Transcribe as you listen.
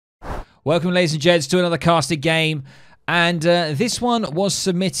Welcome, ladies and gents, to another casted game. And this one was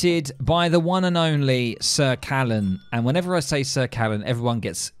submitted by the one and only Sir Callen. And whenever I say Sir Callen, everyone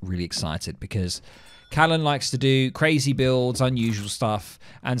gets really excited because Callen likes to do crazy builds, unusual stuff,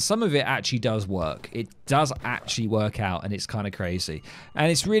 and some of it actually does work. It does actually work out, and it's kind of crazy.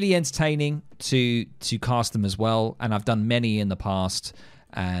 And it's really entertaining to cast them as well, and I've done many in the past.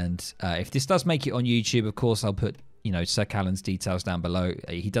 And if this does make it on YouTube, of course, I'll put, you know, Sir Callen's details down below.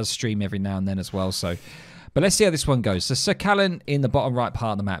 He does stream every now and then as well, so... But let's see how this one goes. So Sir Callen in the bottom right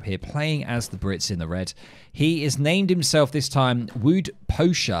part of the map here, playing as the Brits in the red. He is named himself this time Wood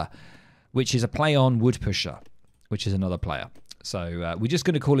Pusher, which is a play on Wood Pusher, which is another player. So we're just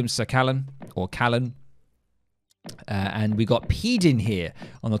going to call him Sir Callen, or Callen. And we got Pedin here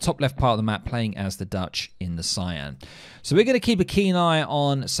on the top left part of the map, playing as the Dutch in the cyan. So we're going to keep a keen eye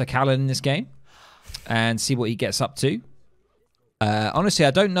on Sir Callen in this game and see what he gets up to. Honestly,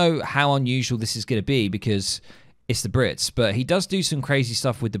 I don't know how unusual this is going to be because it's the Brits, but he does do some crazy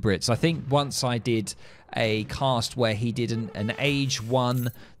stuff with the Brits. I think once I did a cast where he did an age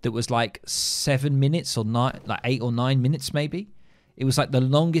 1 that was like 7 minutes or 8 or 9 minutes maybe. It was like the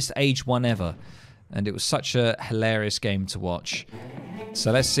longest age 1 ever, and it was such a hilarious game to watch.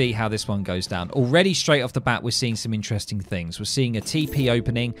 So let's see how this one goes down. Already straight off the bat, we're seeing some interesting things. We're seeing a TP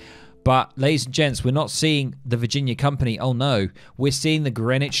opening. But, ladies and gents, we're not seeing the Virginia Company. Oh, no. We're seeing the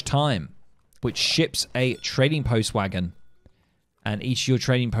Greenwich Time, which ships a trading post wagon. And each of your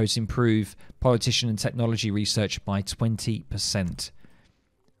trading posts improve politician and technology research by 20%.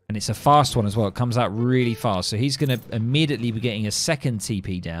 And it's a fast one as well. It comes out really fast. So he's going to immediately be getting a second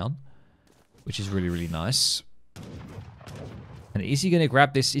TP down, which is really, really nice. And is he going to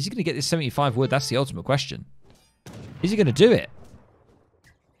grab this? Is he going to get this 75 wood? That's the ultimate question. Is he going to do it?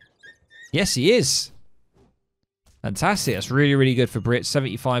 Yes, he is. Fantastic. That's really, really good for Brit.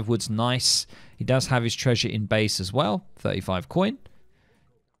 75 wood's nice. He does have his treasure in base as well. 35 coin.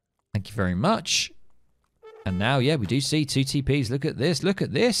 Thank you very much. And now, yeah, we do see 2 TPs. Look at this. Look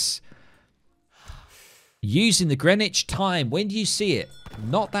at this. Using the Greenwich Time. When do you see it?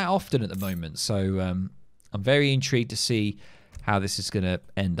 Not that often at the moment. So I'm very intrigued to see how this is going to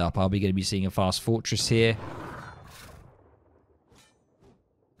end up. Are we going to be seeing a fast fortress here?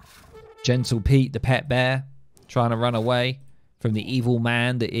 Gentle Pete, the pet bear, trying to run away from the evil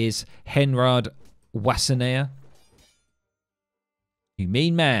man that is Henrad Wassenaar. You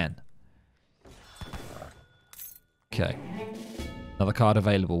mean man. Okay. Another card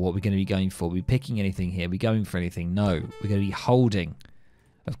available. What are we going to be going for? Are we picking anything here? Are we going for anything? No. We're going to be holding.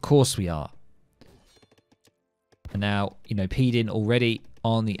 Of course we are. And now, you know, Pedin already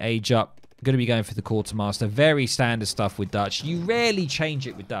on the age up. Going to be going for the quartermaster. Very standard stuff with Dutch. You rarely change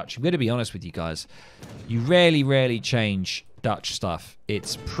it with Dutch. I'm going to be honest with you guys. You rarely change Dutch stuff.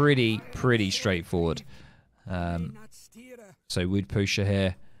 It's pretty straightforward. So Wood Pusher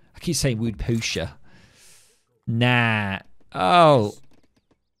here. I keep saying Wood Pusher. Nah. Oh.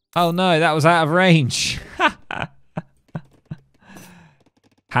 Oh no, that was out of range.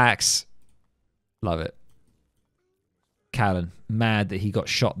 Hacks. Love it. Callen, mad that he got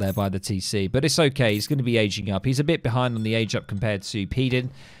shot there by the TC, but it's okay. He's going to be aging up. He's a bit behind on the age up compared to Pedin.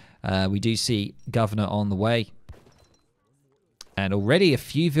 We do see Governor on the way. And already a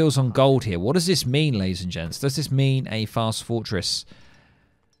few vills on gold here. What does this mean, ladies and gents? Does this mean a fast fortress?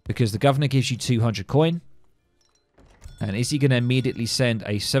 Because the Governor gives you 200 coin. And is he going to immediately send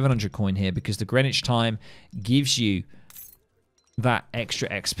a 700 coin here? Because the Greenwich Time gives you that extra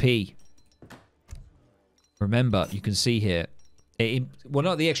XP. Remember, you can see here, well,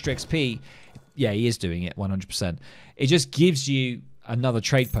 not the extra XP. Yeah, he is doing it 100%. It just gives you another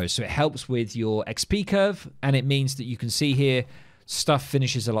trade post. So it helps with your XP curve, and it means that you can see here, stuff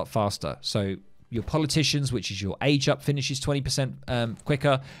finishes a lot faster. So your politicians, which is your age up, finishes 20%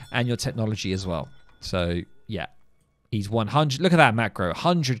 quicker, and your technology as well. So, yeah, he's 100. Look at that macro,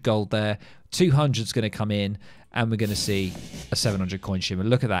 100 gold there. 200 is going to come in, and we're going to see a 700 coin shimmer.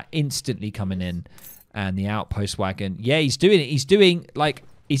 Look at that, instantly coming in. And the outpost wagon. Yeah, he's doing it. He's doing, like,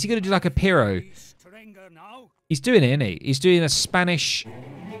 is he going to do like a Piro? He's doing it, isn't he? He's doing a Spanish,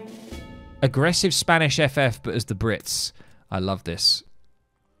 aggressive Spanish FF, but as the Brits. I love this.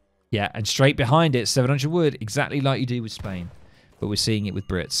 Yeah, and straight behind it, 700 wood, exactly like you do with Spain. But we're seeing it with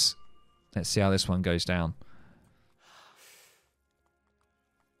Brits. Let's see how this one goes down.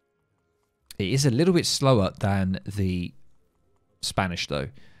 It is a little bit slower than the Spanish, though.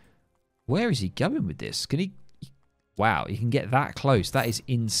 Where is he going with this? Can he... Wow, he can get that close. That is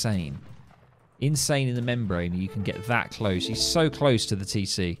insane. Insane in the membrane. You can get that close. He's so close to the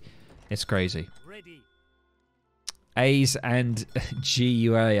TC. It's crazy. A's and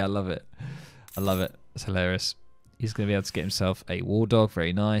GUA. I love it. I love it. It's hilarious. He's going to be able to get himself a war dog.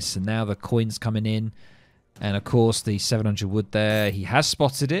 Very nice. And now the coins coming in. And, of course, the 700 wood there. He has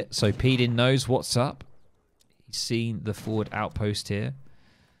spotted it, so Pedin knows what's up. He's seen the forward outpost here.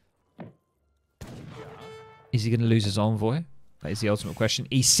 Is he going to lose his envoy? That is the ultimate question.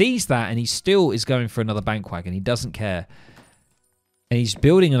 He sees that, and he still is going for another bank wagon. He doesn't care. And he's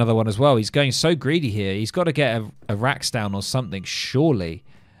building another one as well. He's going so greedy here. He's got to get a racks down or something, surely.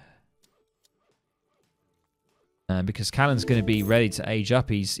 Because Callen's going to be ready to age up.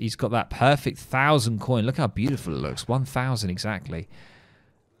 He's got that perfect 1,000 coin. Look how beautiful it looks. 1,000 exactly.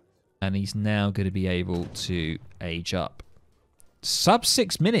 And he's now going to be able to age up. Sub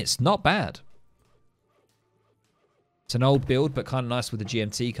 6 minutes. Not bad. It's an old build, but kind of nice with the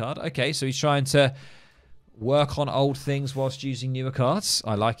GMT card. Okay, so he's trying to work on old things whilst using newer cards.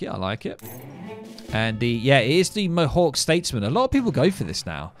 I like it. I like it. And yeah, it is the Mohawk Statesman. A lot of people go for this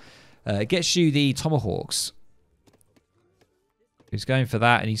now. It gets you the Tomahawks. He's going for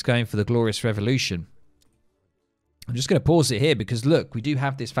that, and he's going for the Glorious Revolution. I'm just going to pause it here because, look, we do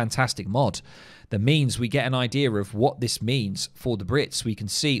have this fantastic mod that means we get an idea of what this means for the Brits. We can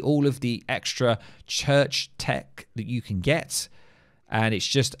see all of the extra church tech that you can get, and it's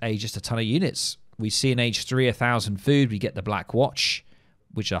just a ton of units. We see in Age 3 1,000 food. We get the Black Watch,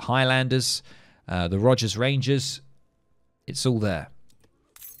 which are Highlanders, the Rogers Rangers. It's all there.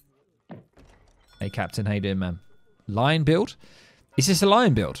 Hey, Captain, how you doing, man? Lion build? Is this a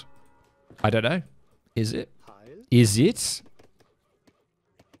lion build? I don't know. Is it? Is it?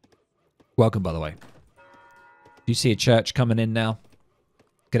 Welcome, by the way. You see a church coming in now.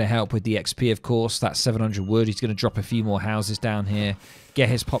 Going to help with the XP, of course. That's 700 wood. He's going to drop a few more houses down here. Get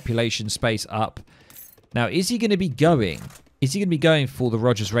his population space up. Now, is he going to be going? Is he going to be going for the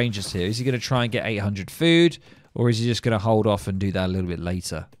Rogers Rangers here? Is he going to try and get 800 food? Or is he just going to hold off and do that a little bit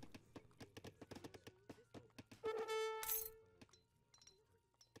later?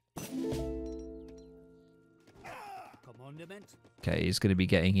 Okay, he's going to be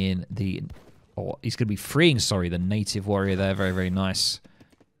getting in the... Or he's going to be freeing, sorry, the native warrior there. Very, very nice.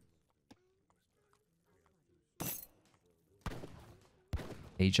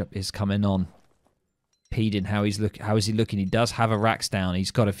 Age up is coming on. Pedin, how is he looking? He does have a racks down. He's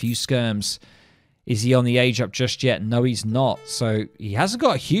got a few skirms. Is he on the age up just yet? No, he's not. So he hasn't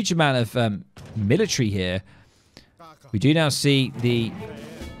got a huge amount of military here. We do now see the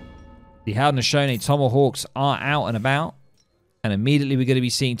Haudenosaunee Tomahawks are out and about. And immediately we're going to be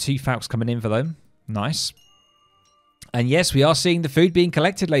seeing 2 Falcons coming in for them. Nice. And yes, we are seeing the food being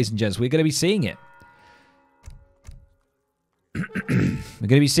collected, ladies and gents. We're going to be seeing it. We're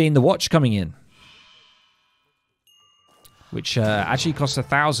going to be seeing the watch coming in. Which actually costs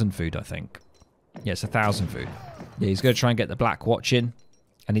 1,000 food, I think. Yes, 1,000 food. Yeah, he's going to try and get the Black Watch in.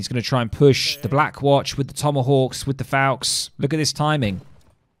 And he's going to try and push the Black Watch with the Tomahawks, with the Falcons. Look at this timing.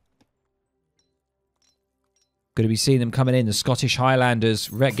 Going to be seeing them coming in. The Scottish Highlanders.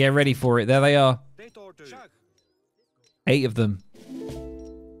 Get ready for it. There they are. 8 of them.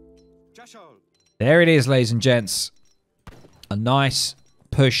 There it is, ladies and gents. A nice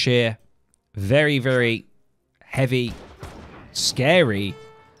push here. Very, very heavy, scary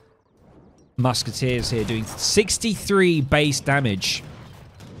musketeers here doing 63 base damage.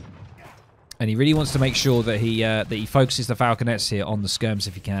 And he really wants to make sure that he focuses the Falconets here on the skirms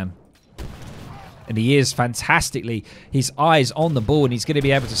if he can. And he is fantastically. His eyes on the ball, and he's going to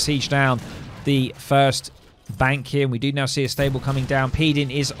be able to siege down the first bank here. And we do now see a stable coming down. Pedin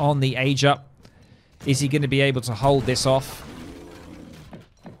is on the age up. Is he going to be able to hold this off?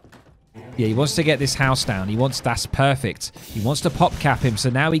 Yeah, he wants to get this house down. That's perfect. He wants to pop cap him. So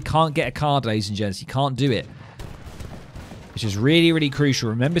now he can't get a card, ladies and gents. He can't do it. Which is really, really crucial.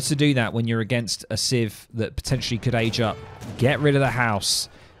 Remember to do that when you're against a civ that potentially could age up. Get rid of the house.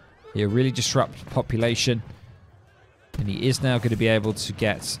 He'll really disrupt population. And he is now going to be able to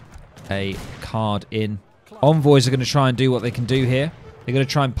get a card in. Envoys are going to try and do what they can do here. They're going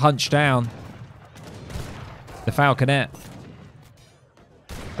to try and punch down the Falconet.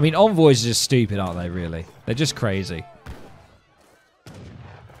 I mean, envoys are just stupid, aren't they, really? They're just crazy.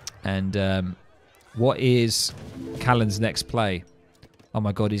 And what is Callen's next play? Oh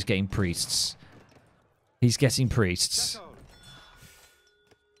my god, he's getting priests. He's getting priests.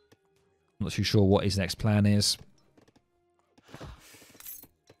 I'm not too sure what his next plan is.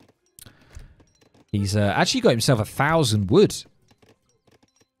 He's actually got himself 1,000 wood.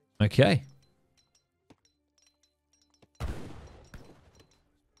 Okay.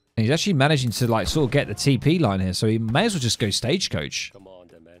 And he's actually managing to like sort of get the TP line here, so he may as well just go stagecoach. Come on,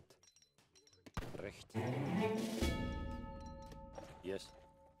 man. Recht. Yes.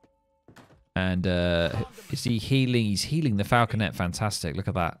 And is he healing? He's healing the falconet. Fantastic. Look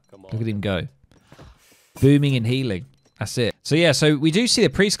at that. Look at him go. Booming and healing. That's it. So yeah, so we do see the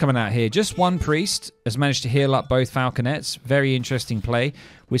priest coming out here. Just one priest has managed to heal up both falconets. Very interesting play.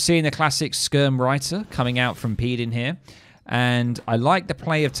 We're seeing the classic Skirm Reiter coming out from Pedin here. And I like the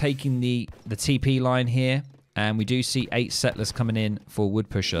play of taking the TP line here. And we do see 8 settlers coming in for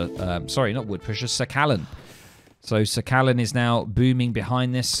Woodpusher. Sorry, not Woodpusher, Sir Callen. So Sir Callen is now booming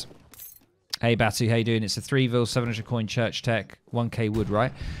behind this. Hey Batu, how you doing? It's a 3-vil, 700 coin church tech, 1k wood,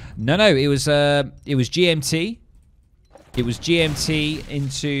 right? No, it was GMT. It was GMT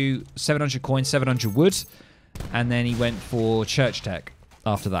into 700 coin, 700 wood, and then he went for church tech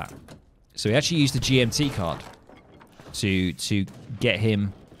after that. So he actually used the GMT card to get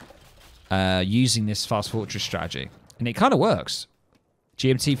him using this fast fortress strategy, and it kind of works.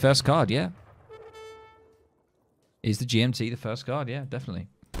 GMT first card, yeah. Is the GMT the first card? Yeah, definitely.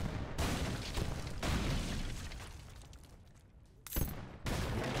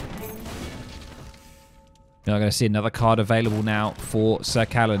 Now I'm going to see another card available now for Sir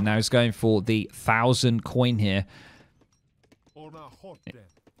Callen. Now he's going for the 1,000 coin here.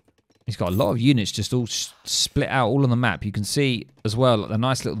 He's got a lot of units just all split out all on the map. You can see as well a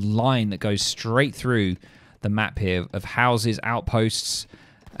nice little line that goes straight through the map here of houses, outposts,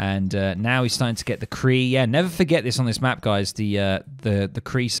 and now he's starting to get the Cree. Yeah, never forget this on this map, guys. The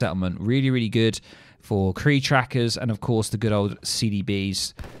Cree settlement, really good for Cree trackers, and of course the good old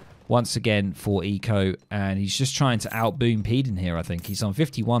CDBs. Once again for Eco, and he's just trying to outboom Pedin here, I think. He's on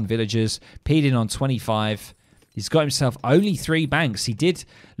 51 villagers, Pedin on 25. He's got himself only 3 banks. He did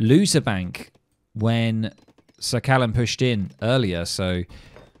lose a bank when Sir Callen pushed in earlier, so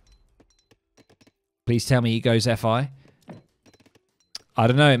please tell me he goes FI. I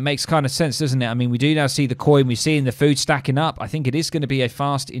don't know, it makes kind of sense, doesn't it? I mean, we do now see the coin, we're seeing the food stacking up. I think it is going to be a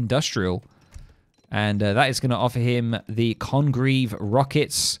fast industrial, and that is going to offer him the Congreve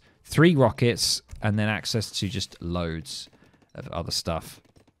rockets. 3 rockets, and then access to just loads of other stuff.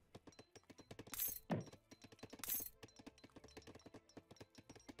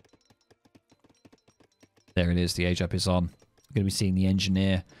 There it is. The age up is on. We're going to be seeing the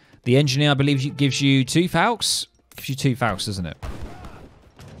engineer. The engineer, I believe, gives you 2 falcons. Gives you 2 falcons, doesn't it?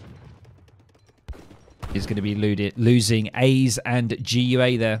 He's going to be losing A's and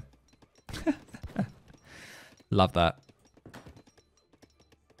GUA there. Love that.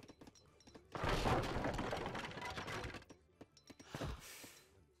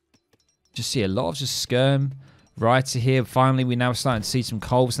 Just see a lot of just Skirm Reiter here. Finally, we're now starting to see some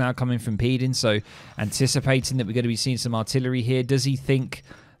Colves now coming from Pedin, so anticipating that we're going to be seeing some artillery here. Does he think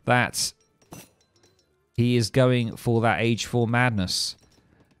that he is going for that Age 4 madness?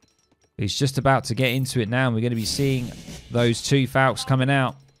 He's just about to get into it now, and we're going to be seeing those 2 falcons coming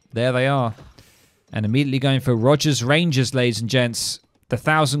out. There they are. And immediately going for Rogers Rangers, ladies and gents. The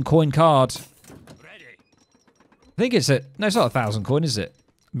 1,000 coin card. I think it's a... No, it's not 1,000 coin, is it?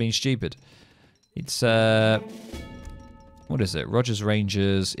 I'm being stupid. It's, what is it? Rogers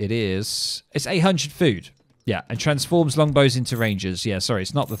Rangers. It is... It's 800 food. Yeah, and transforms longbows into rangers. Yeah, sorry,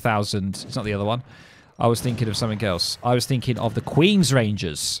 it's not the 1,000. It's not the other one. I was thinking of something else. I was thinking of the Queen's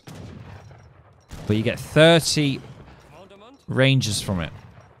Rangers. But you get 30 rangers from it.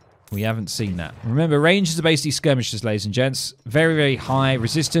 We haven't seen that. Remember, rangers are basically skirmishers, ladies and gents. Very high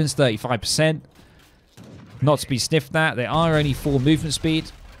resistance, 35%. Not to be sniffed at. They are only 4 movement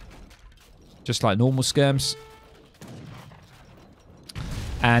speed. Just like normal skirms.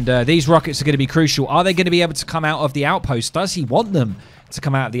 And these rockets are going to be crucial. Are they going to be able to come out of the outpost? Does he want them to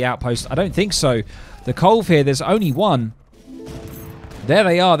come out of the outpost? I don't think so. The Colv here, there's only one. There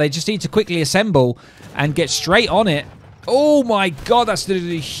they are. They just need to quickly assemble and get straight on it. Oh my god, that's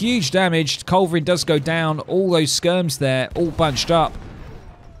doing huge damage. Culverin does go down. All those skirms there, all bunched up.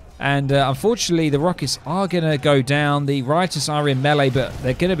 And unfortunately, the rockets are going to go down. The Reiters are in melee, but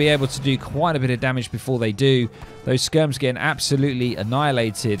they're going to be able to do quite a bit of damage before they do. Those skirms getting absolutely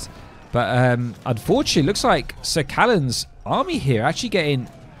annihilated. But unfortunately, it looks like Sir Callen's army here actually getting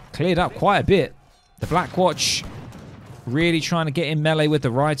cleared up quite a bit. The Black Watch really trying to get in melee with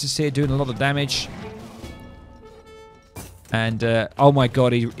the Reiters here, doing a lot of damage. And, oh my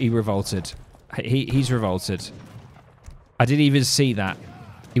god, he revolted. He's revolted. I didn't even see that.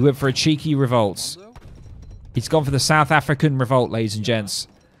 He went for a cheeky revolt. He's gone for the South African revolt, ladies and gents.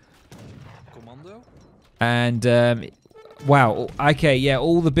 And, wow. Okay, yeah,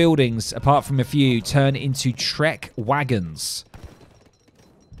 all the buildings, apart from a few, turn into trek wagons.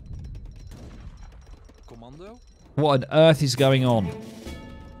 What on earth is going on?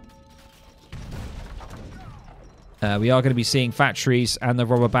 We are going to be seeing factories and the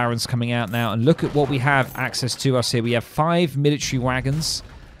robber barons coming out now. And look at what we have access to us here. We have 5 military wagons.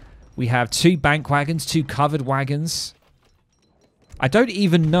 We have 2 bank wagons, 2 covered wagons. I don't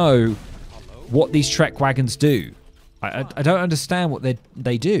even know what these trek wagons do. I don't understand what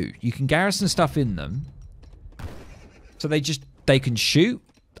they do. You can garrison stuff in them. So they can shoot.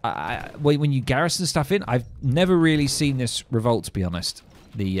 When you garrison stuff in, I've never really seen this revolt, to be honest.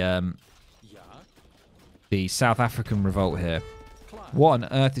 The South African revolt here. What on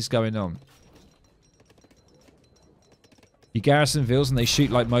earth is going on? You garrison villas and they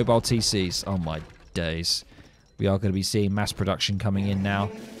shoot like mobile TCs. Oh my days. We are going to be seeing mass production coming in now.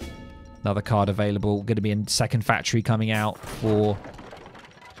 Another card available. Going to be a second factory coming out for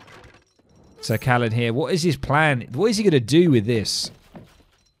Sir Callen here. What is his plan? What is he going to do with this?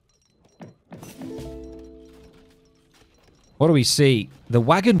 What do we see? The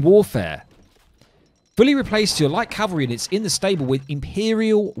wagon warfare. Fully replaced your light cavalry and it's in the stable with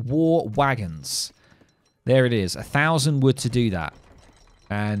Imperial War wagons. There it is. 1,000 wood to do that.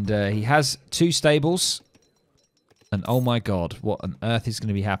 And he has 2 stables. And oh my god, what on earth is going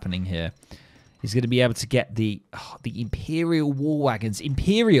to be happening here? He's going to be able to get the Imperial War wagons.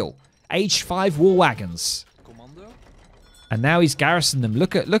 Imperial! Age 5 war wagons. And now he's garrisoned them.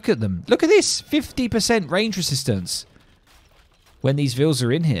 Look at them. Look at this! 50% range resistance. When these villas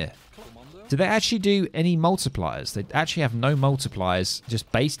are in here. Do they actually do any multipliers? They actually have no multipliers, just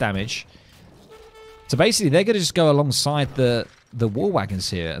base damage. So basically, they're going to just go alongside the war wagons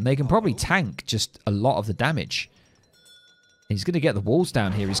here, and they can probably tank just a lot of the damage. He's going to get the walls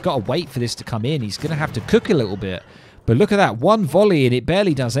down here. He's got to wait for this to come in. He's going to have to cook a little bit. But look at that. 1 volley, and it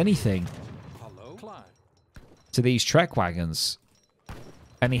barely does anything to these trek wagons.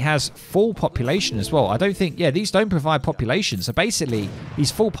 And he has full population as well. I don't think... Yeah, these don't provide population. So basically,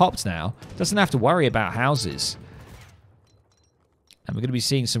 he's full popped now. Doesn't have to worry about houses. And we're going to be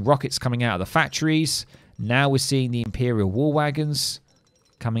seeing some rockets coming out of the factories. Now we're seeing the Imperial War wagons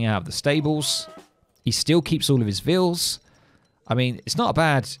coming out of the stables. He still keeps all of his villas. I mean, it's not a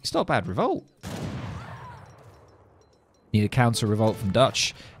bad revolt. Need a counter revolt from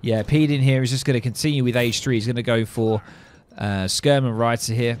Dutch. Yeah, Pedin here is just going to continue with age 3. He's going to go for Skirman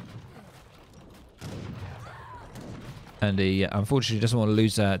Reiter here. And he unfortunately doesn't want to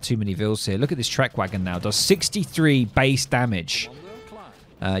lose too many villas here. Look at this trek wagon now. Does 63 base damage.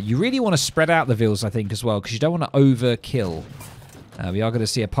 You really want to spread out the villas, I think, as well, because you don't want to overkill. We are going to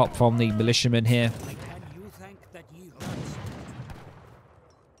see a pop from the militiamen here.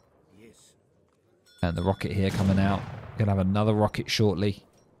 And the rocket here coming out. Going to have another rocket shortly.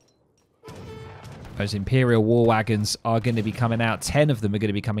 Those Imperial War wagons are going to be coming out. 10 of them are going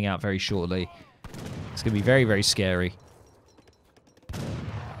to be coming out very shortly. It's going to be very, very scary.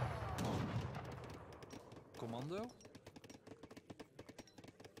 Commando.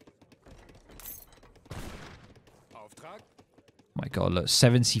 My god, look.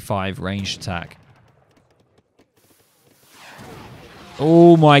 75 ranged attack.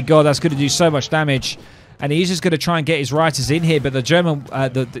 Oh my god, that's going to do so much damage. And he's just going to try and get his Reiters in here. But the German,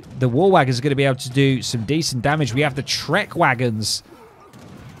 the war wagons are going to be able to do some decent damage. We have the trek wagons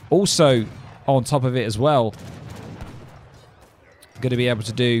also on top of it as well. Going to be able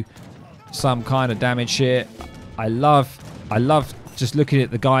to do some kind of damage here. I love just looking at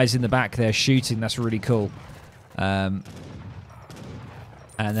the guys in the back there shooting. That's really cool. And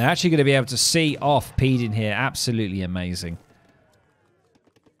they're actually going to be able to see off Pedin here. Absolutely amazing.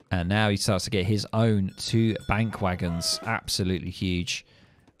 And now he starts to get his own 2 bank wagons. Absolutely huge.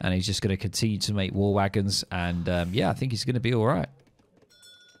 And he's just going to continue to make war wagons. And yeah, I think he's going to be all right.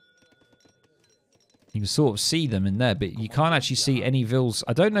 You can sort of see them in there, but you can't actually see any vills.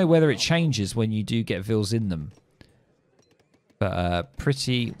 I don't know whether it changes when you do get vills in them. But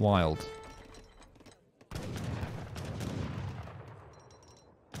pretty wild.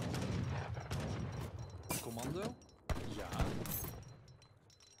 Commando? Ja.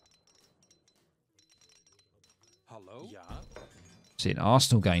 Hello? Ja. See an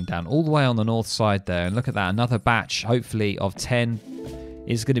Arsenal going down all the way on the north side there. And look at that. Another batch, hopefully, of 10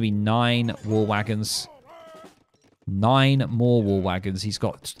 is going to be 9 war wagons. 9 more war wagons. He's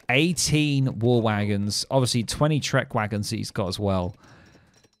got 18 war wagons. Obviously, 20 trek wagons that he's got as well.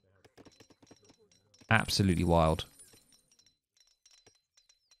 Absolutely wild.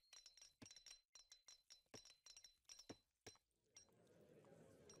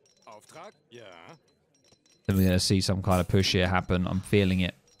 Auftrag? Ja. Then we're going to see some kind of push here happen. I'm feeling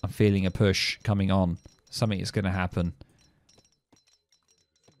it. I'm feeling a push coming on. Something is going to happen.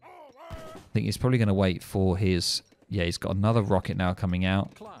 I think he's probably going to wait for his... Yeah, he's got another rocket now coming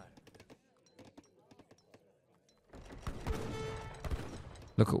out.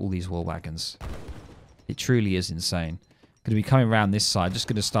 Look at all these war wagons. It truly is insane. Going to be coming around this side. Just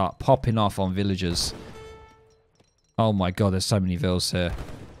going to start popping off on villagers. Oh my god, there's so many vills here.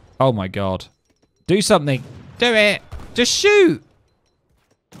 Oh my god. Do something. Do it. Just shoot.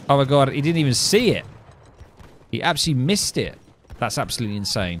 Oh my god, he didn't even see it. He absolutely missed it. That's absolutely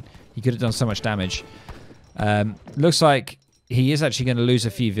insane. He could have done so much damage. Looks like he is actually going to lose a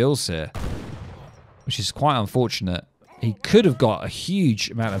few vills here, which is quite unfortunate. He could have got a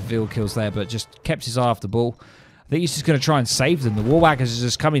huge amount of vill kills there, but just kept his eye off the ball. I think he's just going to try and save them. The war wagons are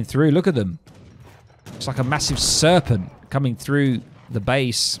just coming through. Look at them. It's like a massive serpent coming through the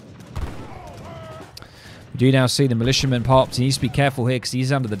base. We do now see the militiaman popped. He needs to be careful here because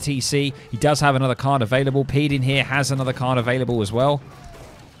he's under the TC. He does have another card available. Pede in here has another card available as well.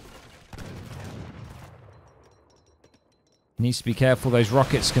 Needs to be careful. Those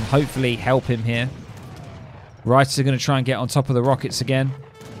rockets can hopefully help him here. Writers are going to try and get on top of the rockets again.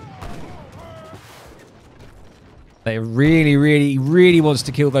 They really wants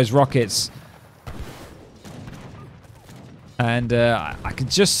to kill those rockets. And I can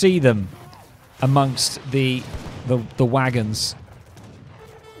just see them amongst the wagons.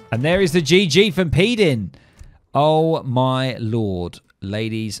 And there is the GG from Pedin. Oh my lord,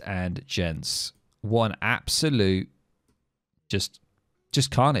 ladies and gents. What an absolute just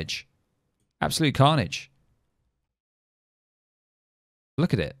carnage. Absolute carnage.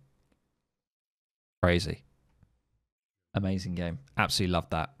 Look at it. Crazy. Amazing game. Absolutely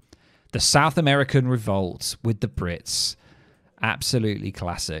loved that. The South American Revolt with the Brits. Absolutely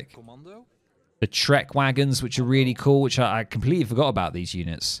classic. Commando? The Trek wagons, which are really cool, which I completely forgot about these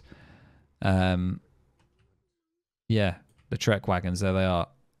units. Yeah, the Trek wagons, there they are.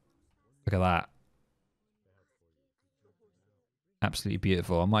 Look at that. Absolutely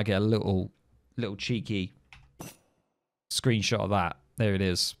beautiful. I might get a little cheeky screenshot of that. There it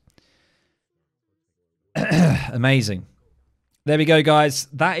is. Amazing. There we go, guys.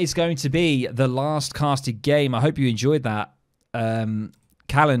 That is going to be the last casted game. I hope you enjoyed that.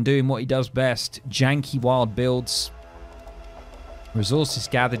 Callen doing what he does best. Janky wild builds. Resources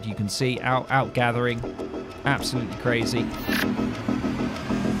gathered, you can see. Out gathering. Absolutely crazy.